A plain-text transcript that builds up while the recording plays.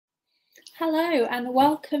Hello and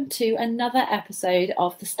welcome to another episode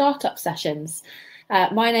of the Startup Sessions.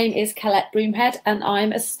 My name is Colette Broomhead and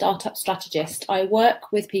I'm a startup strategist. I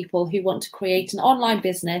work with people who want to create an online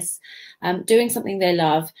business, doing something they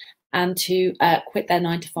love, and to quit their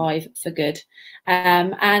 9-to-5 for good.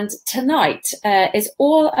 And tonight is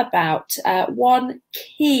all about one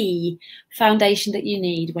key foundation that you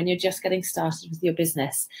need when you're just getting started with your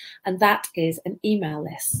business, and that is an email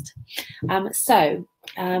list. I'm going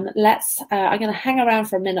to hang around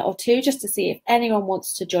for a minute or two just to see if anyone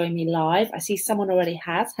wants to join me live. I see someone already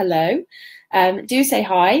has. Hello. Do say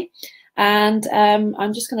hi. And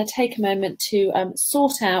I'm just going to take a moment to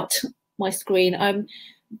sort out my screen. I'm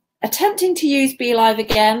attempting to use BeLive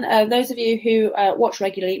again. Those of you who watch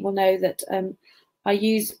regularly will know that I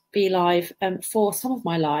use BeLive for some of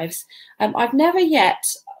my lives. I've never yet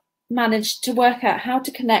managed to work out how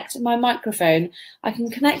to connect my microphone. I can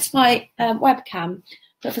connect my webcam,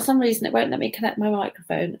 but for some reason it won't let me connect my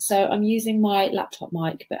microphone. So I'm using my laptop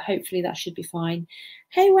mic, but hopefully that should be fine.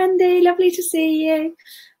 Hey Wendy, lovely to see you.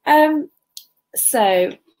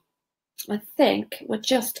 So I think we're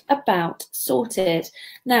just about sorted.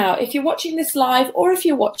 Now, if you're watching this live or if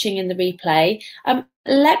you're watching in the replay,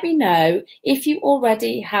 let me know if you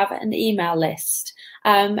already have an email list.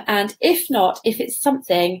 And if not, if it's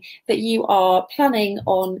something that you are planning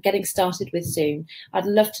on getting started with soon, I'd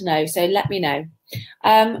love to know. So let me know.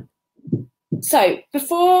 So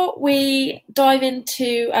before we dive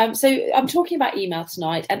into, so I'm talking about email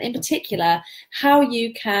tonight, and in particular, how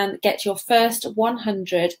you can get your first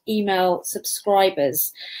 100 email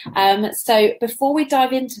subscribers. So before we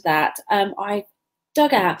dive into that, I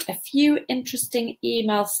dug out a few interesting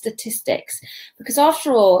email statistics, because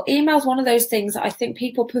after all, email is one of those things that I think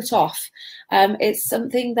people put off. It's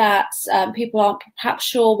something that people aren't perhaps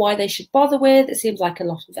sure why they should bother with. It seems like a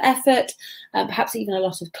lot of effort, perhaps even a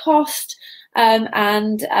lot of cost.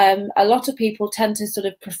 And a lot of people tend to sort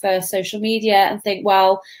of prefer social media and think,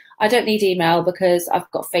 well, I don't need email because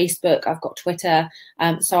I've got Facebook, I've got Twitter,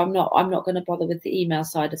 so I'm not going to bother with the email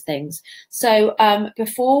side of things. So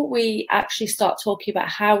before we actually start talking about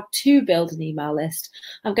how to build an email list,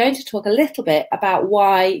 I'm going to talk a little bit about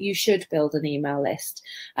why you should build an email list.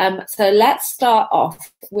 So let's start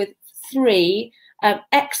off with three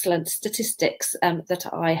excellent statistics that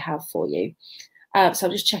I have for you. So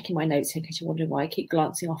I'm just checking my notes here in case you're wondering why I keep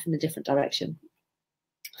glancing off in a different direction.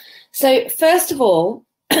 So first of all,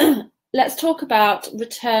 let's talk about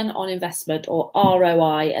return on investment, or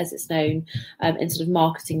ROI as it's known in sort of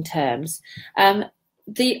marketing terms.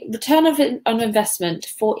 The return on investment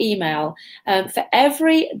for email, for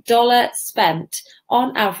every dollar spent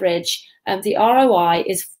on average, the ROI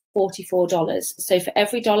is $44. So for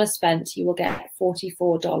every dollar spent, you will get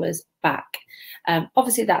 $44 back.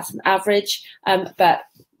 Obviously, that's an average, but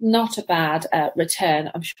not a bad return,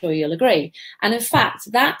 I'm sure you'll agree. And in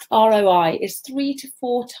fact, that ROI is 3 to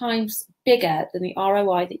 4 times bigger than the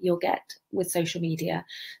ROI that you'll get with social media.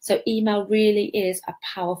 So email really is a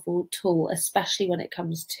powerful tool, especially when it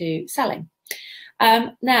comes to selling.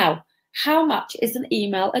 Now, how much is an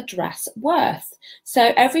email address worth?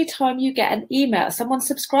 So every time you get an email, someone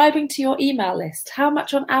subscribing to your email list, how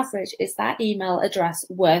much on average is that email address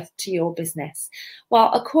worth to your business?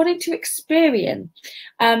 Well, according to Experian,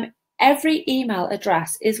 every email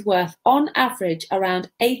address is worth on average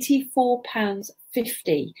around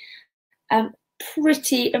 £84.50.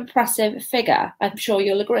 Pretty impressive figure, I'm sure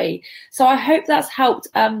you'll agree. So I hope that's helped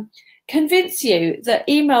convince you that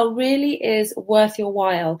email really is worth your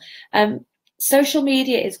while. Social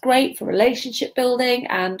media is great for relationship building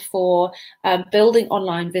and for building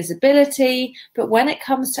online visibility, but when it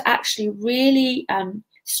comes to actually really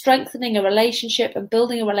strengthening a relationship and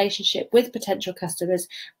building a relationship with potential customers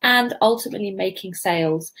and ultimately making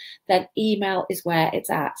sales, then email is where it's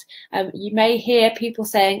at. You may hear people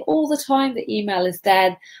saying all the time that email is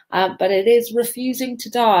dead, but it is refusing to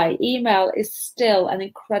die. Email is still an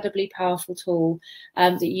incredibly powerful tool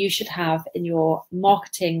that you should have in your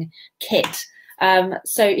marketing kit.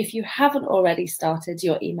 So if you haven't already started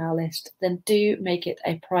your email list, then do make it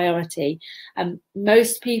a priority.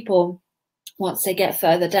 Most people, once they get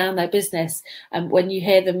further down their business, when you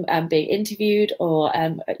hear them being interviewed, or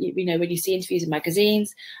you know, when you see interviews in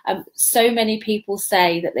magazines, so many people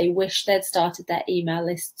say that they wish they'd started their email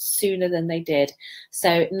list sooner than they did.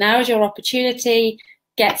 So now is your opportunity.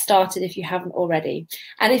 Get started if you haven't already.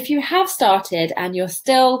 And if you have started and you're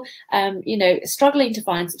still you know, struggling to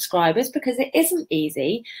find subscribers, because it isn't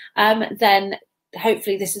easy, then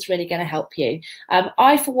hopefully this is really going to help you.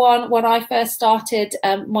 I, for one, when I first started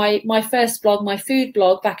my first blog, my food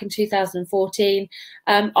blog back in 2014,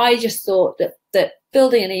 I just thought that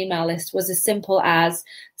building an email list was as simple as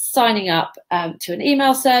signing up to an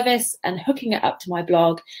email service and hooking it up to my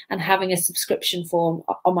blog and having a subscription form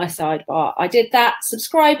on my sidebar. I did that,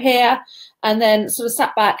 subscribe here, and then sort of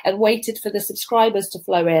sat back and waited for the subscribers to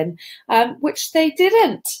flow in, which they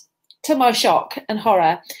didn't, to my shock and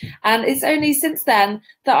horror. And it's only since then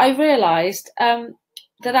that I realised that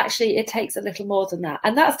actually it takes a little more than that.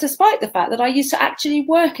 And that's despite the fact that I used to actually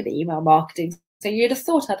work in email marketing. So you'd have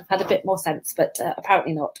thought I'd have had a bit more sense, but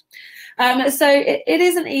apparently not. So it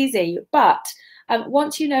isn't easy, but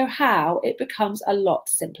once you know how, it becomes a lot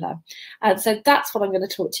simpler. And so that's what I'm going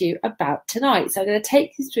to talk to you about tonight. So I'm going to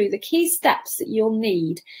take you through the key steps that you'll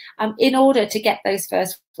need in order to get those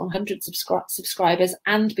first 100 subscribers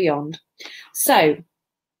and beyond. So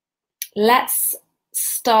let's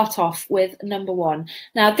start off with number one.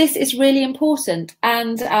 Now, this is really important,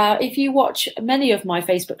 and if you watch many of my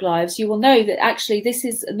Facebook Lives, you will know that actually this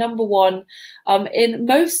is number one in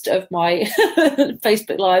most of my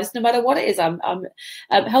Facebook Lives, no matter what it is I'm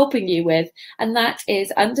helping you with, and that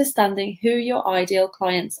is understanding who your ideal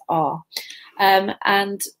clients are.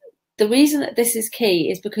 And the reason that this is key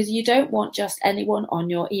is because you don't want just anyone on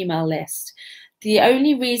your email list. The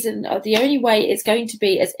only reason, or the only way it's going to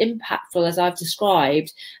be as impactful as I've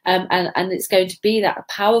described, and it's going to be that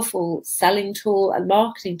powerful selling tool and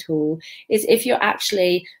marketing tool, is if you're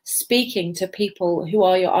actually speaking to people who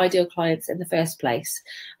are your ideal clients in the first place.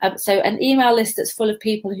 So an email list that's full of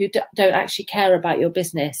people who don't actually care about your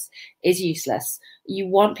business is useless. You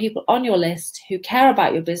want people on your list who care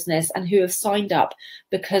about your business and who have signed up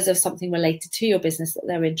because of something related to your business that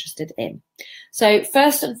they're interested in. So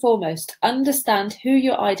first and foremost, understand who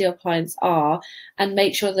your ideal clients are and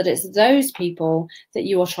make sure that it's those people that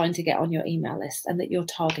you are trying to get on your email list and that you're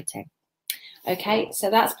targeting. Okay,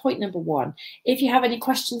 so that's point number one. If you have any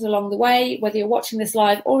questions along the way, whether you're watching this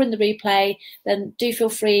live or in the replay, then do feel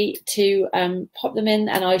free to pop them in,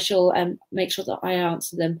 and I shall make sure that I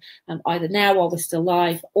answer them either now while we're still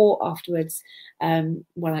live or afterwards when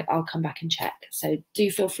I'll come back and check. So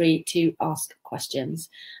do feel free to ask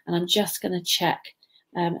questions. And I'm just going to check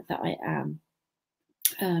that I am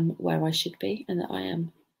where I should be and that I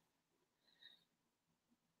am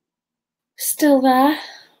still there.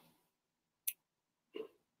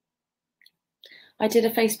 I did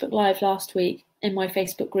a Facebook Live last week in my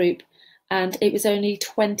Facebook group, and it was only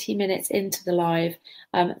 20 minutes into the live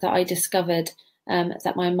that I discovered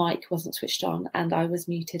that my mic wasn't switched on and I was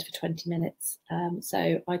muted for 20 minutes.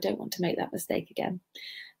 So I don't want to make that mistake again.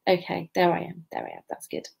 Okay, there I am. That's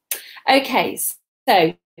good. Okay,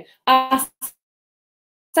 so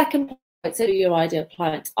second point, so who your ideal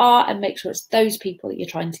clients are, and make sure it's those people that you're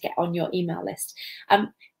trying to get on your email list.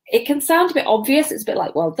 It can sound a bit obvious, it's a bit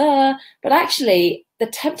like, well, duh, but actually the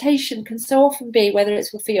temptation can so often be, whether it's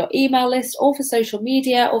for your email list or for social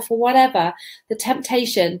media or for whatever, the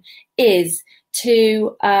temptation is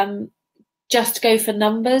to just go for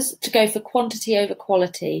numbers, to go for quantity over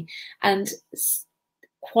quality. And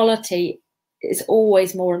quality is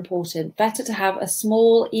always more important. Better to have a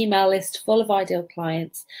small email list full of ideal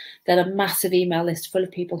clients than a massive email list full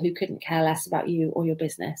of people who couldn't care less about you or your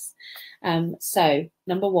business. So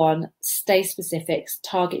number one, stay specific,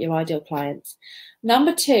 target your ideal clients.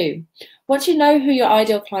 Number two, once you know who your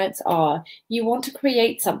ideal clients are, you want to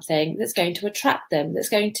create something that's going to attract them, that's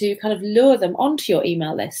going to kind of lure them onto your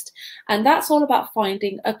email list. And that's all about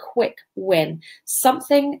finding a quick win,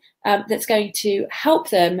 something that's going to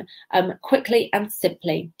help them quickly and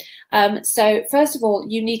simply. So first of all,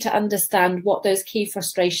 you need to understand what those key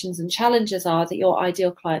frustrations and challenges are that your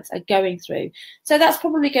ideal clients are going through. So that's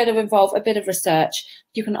probably going to involve a bit of research.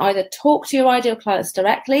 You can either talk to your ideal clients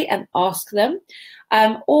directly and ask them,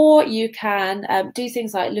 or you can do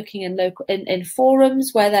things like looking in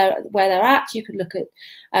forums where they're at. You can look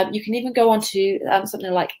at, you can even go onto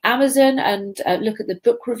something like Amazon and look at the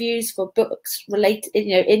book reviews for books related,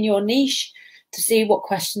 in your niche, to see what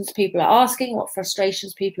questions people are asking, what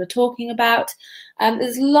frustrations people are talking about.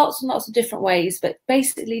 There's lots and lots of different ways, but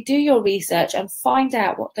basically do your research and find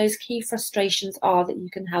out what those key frustrations are that you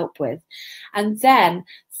can help with. And then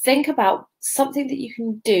think about something that you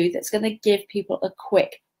can do that's going to give people a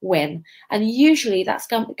quick win. And usually that's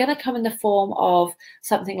going to come in the form of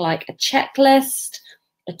something like a checklist,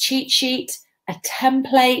 a cheat sheet, a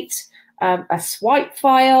template, a swipe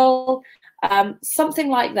file, something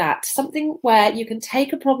like that, something where you can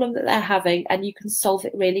take a problem that they're having and you can solve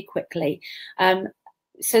it really quickly,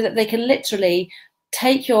 so that they can literally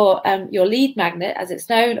take your lead magnet, as it's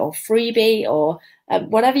known, or freebie, or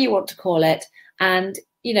whatever you want to call it, and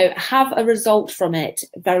have a result from it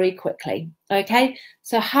very quickly. Okay,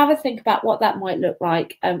 so have a think about what that might look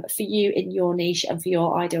like for you in your niche and for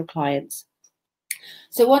your ideal clients.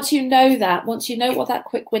 So once you know what that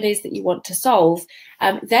quick win is that you want to solve,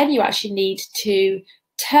 then you actually need to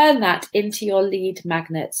turn that into your lead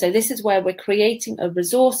magnet. So this is where we're creating a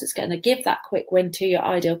resource that's going to give that quick win to your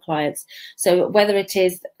ideal clients. So whether it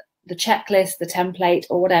is the checklist, the template,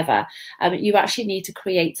 or whatever, you actually need to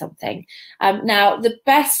create something. Now, the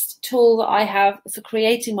best tool that I have for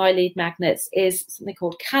creating my lead magnets is something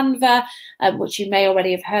called Canva, which you may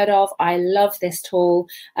already have heard of. I love this tool.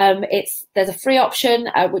 There's a free option,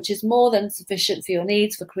 which is more than sufficient for your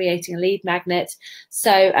needs for creating a lead magnet.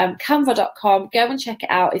 So canva.com, go and check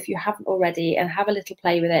it out if you haven't already, and have a little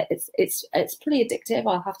play with it. It's pretty addictive,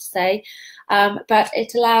 I'll have to say, but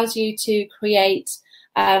it allows you to create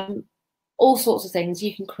all sorts of things.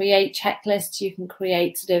 You can create checklists, you can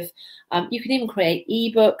create you can even create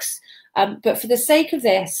ebooks, but for the sake of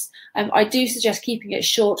this, I do suggest keeping it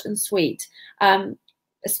short and sweet,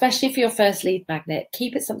 especially for your first lead magnet.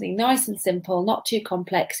 Keep it something nice and simple, not too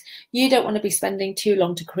complex. You don't want to be spending too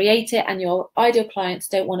long to create it, and your ideal clients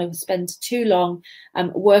don't want to spend too long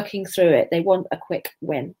working through it. They want a quick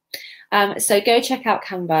win. So go check out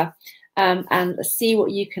Canva and see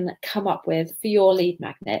what you can come up with for your lead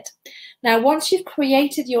magnet. Now, once you've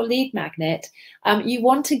created your lead magnet, you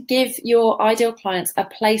want to give your ideal clients a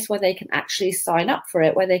place where they can actually sign up for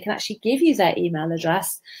it, where they can actually give you their email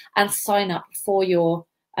address and sign up for your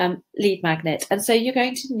lead magnet. And so you're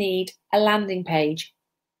going to need a landing page.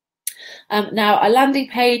 Now, a landing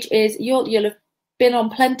page is, you'll have been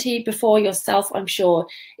on plenty before yourself, I'm sure,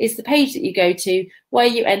 is the page that you go to where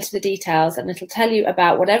you enter the details, and it'll tell you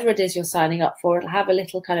about whatever it is you're signing up for. It'll have a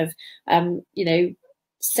little kind of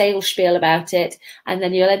sales spiel about it, and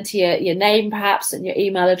then you'll enter your name perhaps and your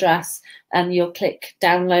email address, and you'll click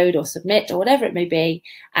download or submit or whatever it may be,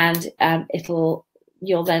 and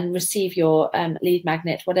you'll then receive your lead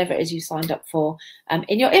magnet, whatever it is you signed up for,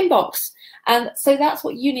 in your inbox. And so that's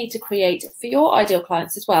what you need to create for your ideal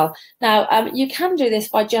clients as well. Now, you can do this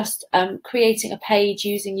by just creating a page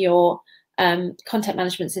using your content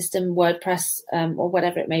management system, WordPress, or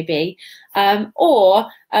whatever it may be, or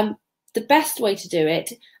the best way to do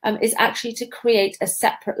it is actually to create a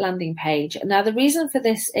separate landing page. Now, the reason for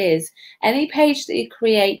this is any page that you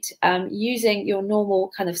create using your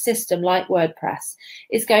normal kind of system like WordPress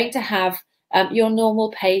is going to have your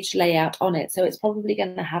normal page layout on it. So it's probably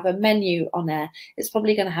going to have a menu on there. It's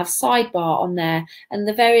probably going to have sidebar on there, and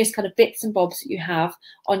the various kind of bits and bobs that you have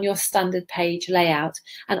on your standard page layout.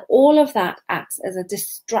 And all of that acts as a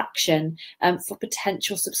distraction for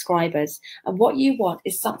potential subscribers. And what you want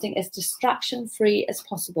is something as distraction-free as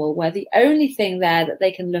possible, where the only thing there that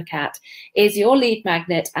they can look at is your lead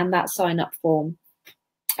magnet and that sign-up form.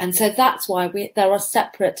 And so that's why there are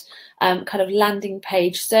separate kind of landing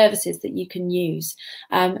page services that you can use.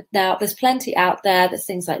 Now, there's plenty out there. There's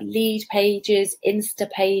things like lead pages, Insta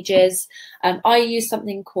pages. I use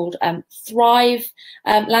something called Thrive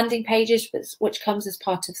landing pages, which comes as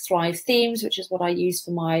part of Thrive Themes, which is what I use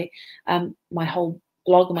for my my whole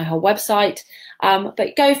blog and my whole website.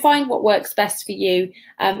 But go find what works best for you.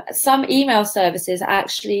 Some email services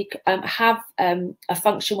actually have a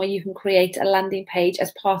function where you can create a landing page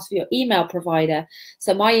as part of your email provider.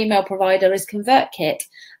 So my email provider is ConvertKit,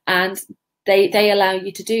 and they allow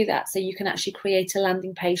you to do that. So you can actually create a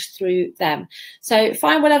landing page through them. So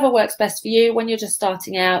find whatever works best for you when you're just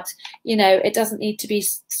starting out. It doesn't need to be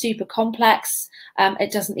super complex.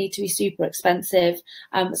 It doesn't need to be super expensive.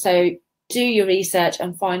 So do your research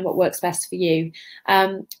and find what works best for you.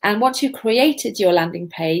 And once you've created your landing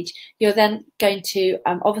page, you're then going to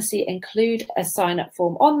obviously include a sign-up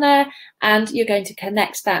form on there, and you're going to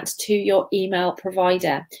connect that to your email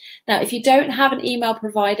provider. Now, if you don't have an email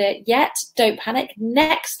provider yet, don't panic.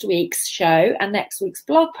 Next week's show and next week's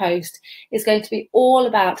blog post is going to be all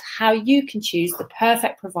about how you can choose the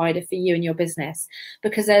perfect provider for you and your business,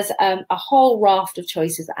 because there's a whole raft of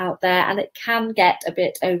choices out there, and it can get a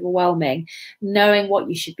bit overwhelming knowing what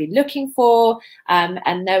you should be looking for, and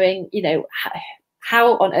knowing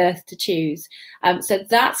how on earth to choose. So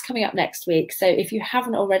that's coming up next week. So if you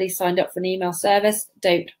haven't already signed up for an email service,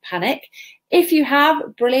 don't panic. If you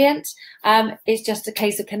have, brilliant. It's just a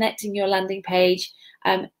case of connecting your landing page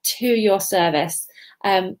to your service.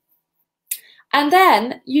 And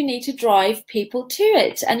then you need to drive people to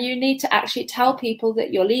it, and you need to actually tell people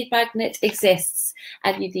that your lead magnet exists,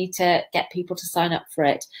 and you need to get people to sign up for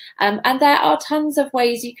it. And there are tons of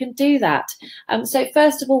ways you can do that. So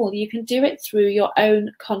first of all, you can do it through your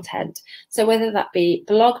own content. So whether that be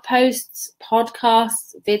blog posts,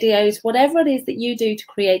 podcasts, videos, whatever it is that you do to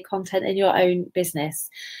create content in your own business.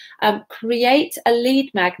 Create a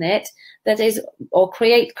lead magnet that is, or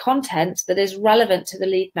create content that is relevant to the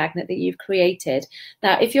lead magnet that you've created.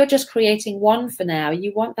 Now, if you're just creating one for now,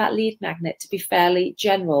 you want that lead magnet to be fairly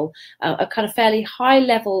general, a kind of fairly high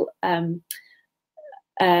level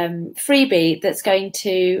freebie that's going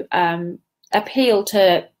to appeal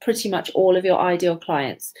to pretty much all of your ideal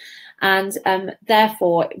clients. And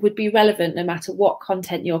therefore, it would be relevant no matter what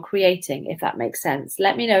content you're creating, if that makes sense.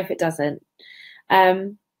 Let me know if it doesn't.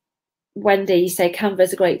 Wendy, you say Canva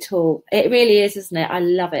is a great tool. It really is, isn't it? I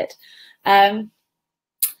love it.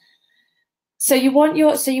 So you want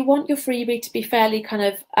your freebie to be fairly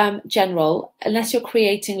kind of general, unless you're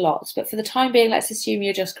creating lots. But for the time being, let's assume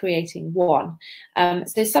you're just creating one.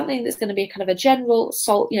 So something that's going to be kind of a general,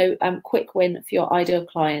 quick win for your ideal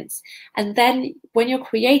clients. And then when you're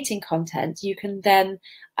creating content, you can then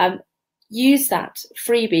use that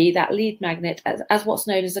freebie, that lead magnet, as what's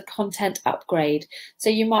known as a content upgrade. So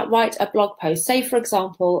you might write a blog post. Say, for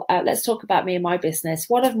example, let's talk about me and my business.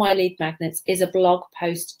 One of my lead magnets is a blog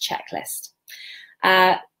post checklist.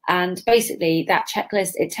 And basically that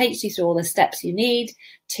checklist, it takes you through all the steps you need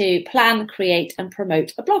to plan, create and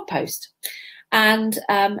promote a blog post. And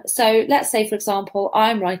so let's say, for example,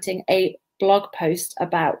 I'm writing a blog post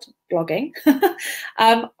about blogging.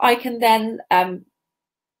 I can then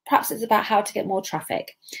perhaps it's about how to get more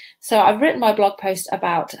traffic. So I've written my blog post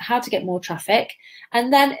about how to get more traffic.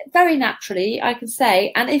 And then very naturally, I can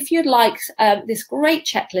say, and if you'd like this great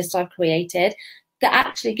checklist I've created that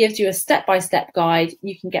actually gives you a step-by-step guide,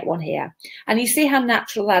 you can get one here. And you see how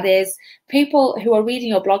natural that is. People who are reading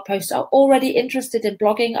your blog post are already interested in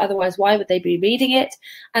blogging, otherwise why would they be reading it?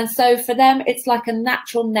 And so for them, it's like a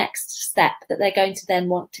natural next step that they're going to then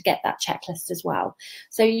want to get that checklist as well.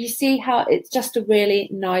 So you see how it's just a really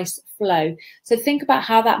nice flow. So think about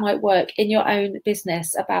how that might work in your own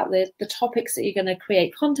business, about the topics that you're going to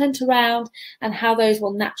create content around and how those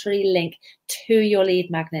will naturally link to your lead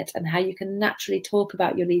magnet and how you can naturally talk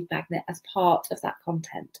about your lead magnet as part of that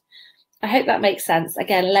content. I hope that makes sense.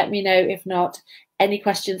 Again, let me know if not. Any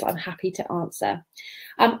questions, I'm happy to answer.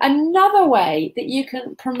 Another way that you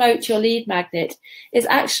can promote your lead magnet is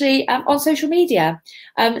actually on social media.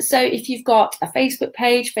 So if you've got a Facebook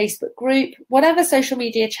page, Facebook group, whatever social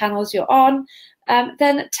media channels you're on,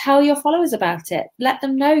 then tell your followers about it. Let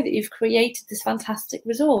them know that you've created this fantastic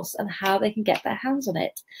resource and how they can get their hands on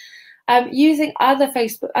it. Using other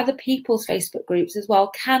people's Facebook groups as well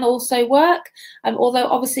can also work, although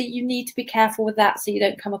obviously you need to be careful with that so you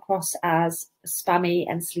don't come across as spammy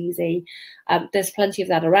and sleazy. There's plenty of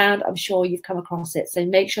that around. I'm sure you've come across it. So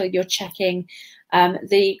make sure you're checking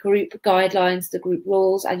the group guidelines, the group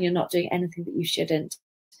rules, and you're not doing anything that you shouldn't.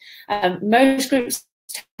 Most groups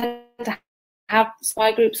tend to have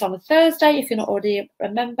spy groups on a Thursday. If you're not already a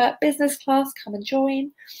member, business class, come and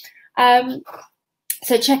join.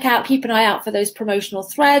 So keep an eye out for those promotional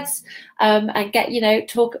threads and get,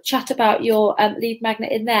 chat about your lead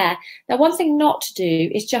magnet in there. Now, one thing not to do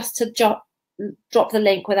is just to drop the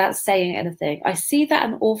link without saying anything. I see that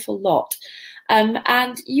an awful lot.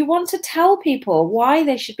 And you want to tell people why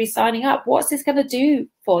they should be signing up. What's this going to do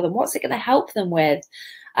for them? What's it going to help them with?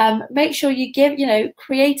 Make sure you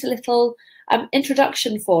create a little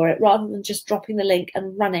introduction for it rather than just dropping the link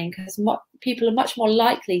and running, because people are much more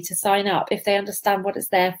likely to sign up if they understand what it's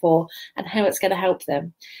there for and how it's going to help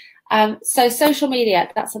them. So social media,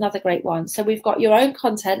 that's another great one. So we've got your own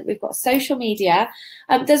content, we've got social media.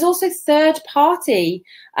 There's also third parties,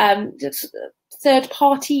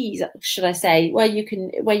 should I say, where you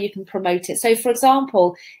can promote it. So for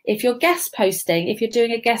example, if you're guest posting, if you're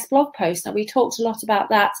doing a guest blog post, now we talked a lot about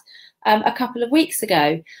that a couple of weeks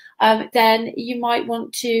ago, then you might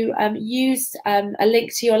want to use a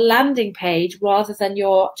link to your landing page rather than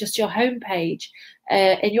just your home page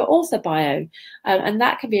in your author bio. And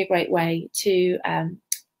that can be a great way to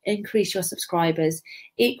increase your subscribers.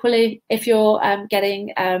 Equally, if you're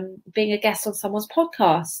being a guest on someone's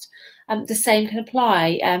podcast, the same can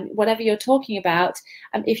apply. Whatever you're talking about,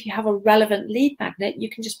 if you have a relevant lead magnet, you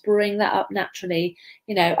can just bring that up naturally.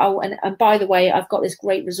 And by the way, I've got this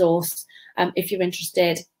great resource. If you're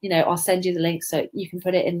interested, I'll send you the link so you can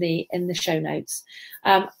put it in the show notes.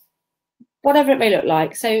 Whatever it may look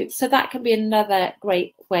like. So that can be another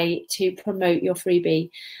great way to promote your freebie.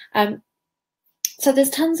 So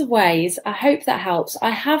there's tons of ways. I hope that helps.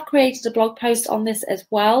 I have created a blog post on this as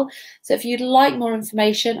well. So if you'd like more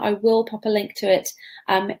information, I will pop a link to it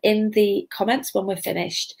in the comments when we're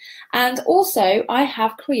finished. And also I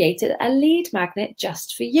have created a lead magnet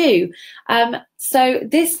just for you. So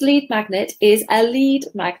this lead magnet is a lead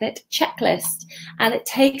magnet checklist, and it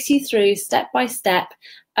takes you through step by step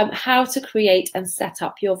how to create and set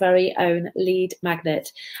up your very own lead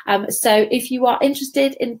magnet. So if you are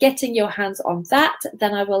interested in getting your hands on that,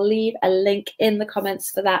 then I will leave a link in the comments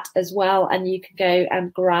for that as well, and you can go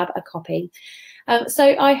and grab a copy.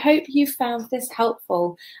 So I hope you found this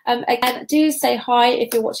helpful. Again, do say hi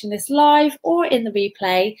if you're watching this live or in the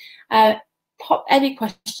replay. Pop any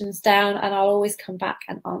questions down and I'll always come back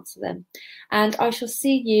and answer them. And I shall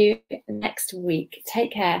see you next week.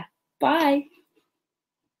 Take care. Bye.